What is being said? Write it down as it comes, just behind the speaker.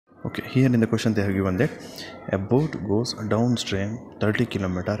Okay, here in the question they have given that a boat goes downstream 30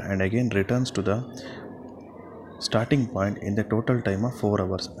 km and again returns to the starting point in the total time of 4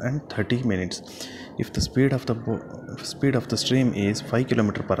 hours and 30 minutes. If the speed of the stream is 5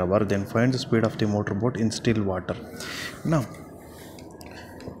 km per hour, then find the speed of the motorboat in still water. Now,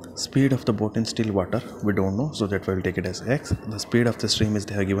 speed of the boat in still water we don't know, so that we will take it as x. The speed of the stream is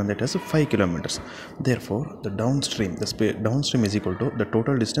they have given that as 5 kilometers. Therefore the downstream is equal to the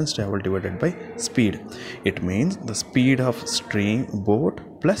total distance traveled divided by speed. It means the speed of stream boat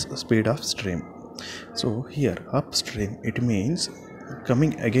plus speed of stream. So here upstream it means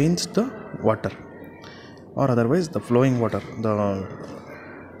coming against the water, or otherwise the flowing water,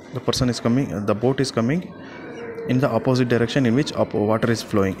 the person is coming, the boat is coming in the opposite direction in which water is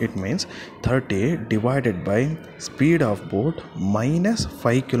flowing. It means 30 divided by speed of boat minus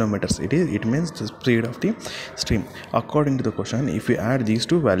 5 kilometers. It means the speed of the stream. According to the question, if we add these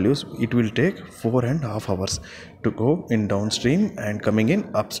two values, it will take 4.5 hours to go in downstream, and coming in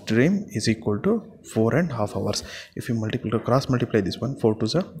upstream is equal to 4.5 hours. If you cross multiply this one, 4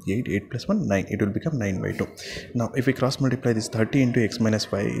 2 8, 8 plus 1 9, it will become 9 by 2. Now if we cross multiply this, 30 into x minus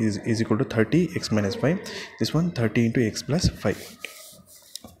 5 is equal to 30 x minus 5, this one 30 into x plus 5.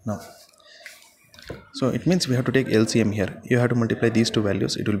 Now so it means we have to take LCM here. You have to multiply these two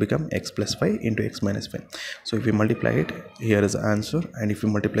values, it will become x plus 5 into x minus 5. So if we multiply it, here is the answer, and if you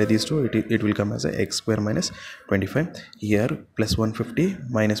multiply these two, it will come as a x square minus 25. Here plus 150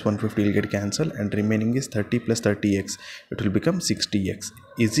 minus 150 will get cancelled, and remaining is 30 plus 30x, it will become 60x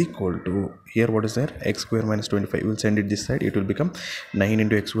is equal to, here what is there, x square minus 25. We will send it this side, it will become 9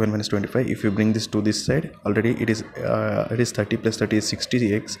 into x square minus 25. If you bring this to this side, already it is 30 plus 30 is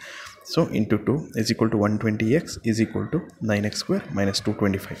 60x. So into 2 is equal to 120x is equal to 9x square minus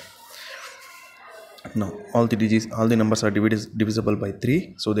 225. Now all the numbers are divisible by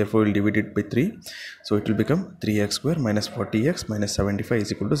 3, so therefore we will divide it by 3. So it will become 3x square minus 40x minus 75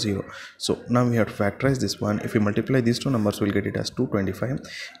 is equal to 0. So now we have to factorize this one. If we multiply these two numbers, we will get it as 225.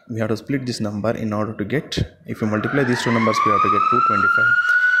 We have to split this number in order to get, if we multiply these two numbers, we have to get 225.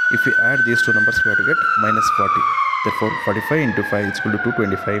 If we add these two numbers, we have to get minus 40. Therefore 45 into 5 is equal to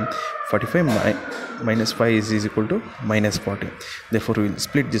 225. 45 minus 5 is equal to minus 40. Therefore we will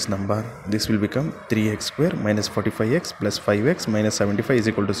split this number. This will become 3x square minus 45x plus 5x minus 75 is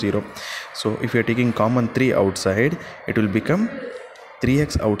equal to 0. So if you are taking common 3 outside, it will become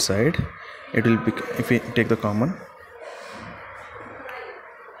 3x outside. It will be, if we take the common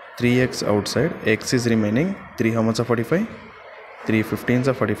 3x outside, x is remaining, 3 how much are 45? 3 15s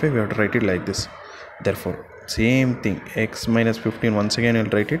are 45. We have to write it like this. Therefore same thing, x minus 15, once again I will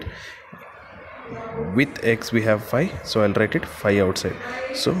write it with x, we have 5, so I will write it 5 outside.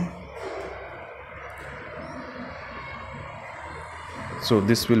 So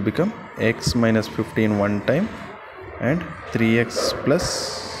this will become x minus 15 one time and 3x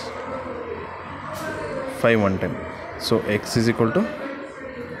plus 5 one time. So x is equal to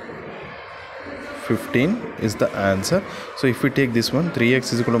 15 is the answer. So if we take this one,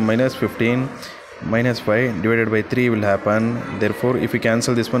 3x is equal to minus 15 minus 5 divided by 3 will happen. Therefore if we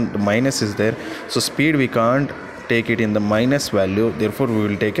cancel this one, the minus is there, so speed we can't take it in the minus value. Therefore we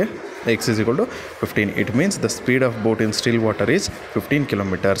will take a x is equal to 15. It means the speed of boat in still water is 15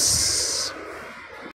 kilometers.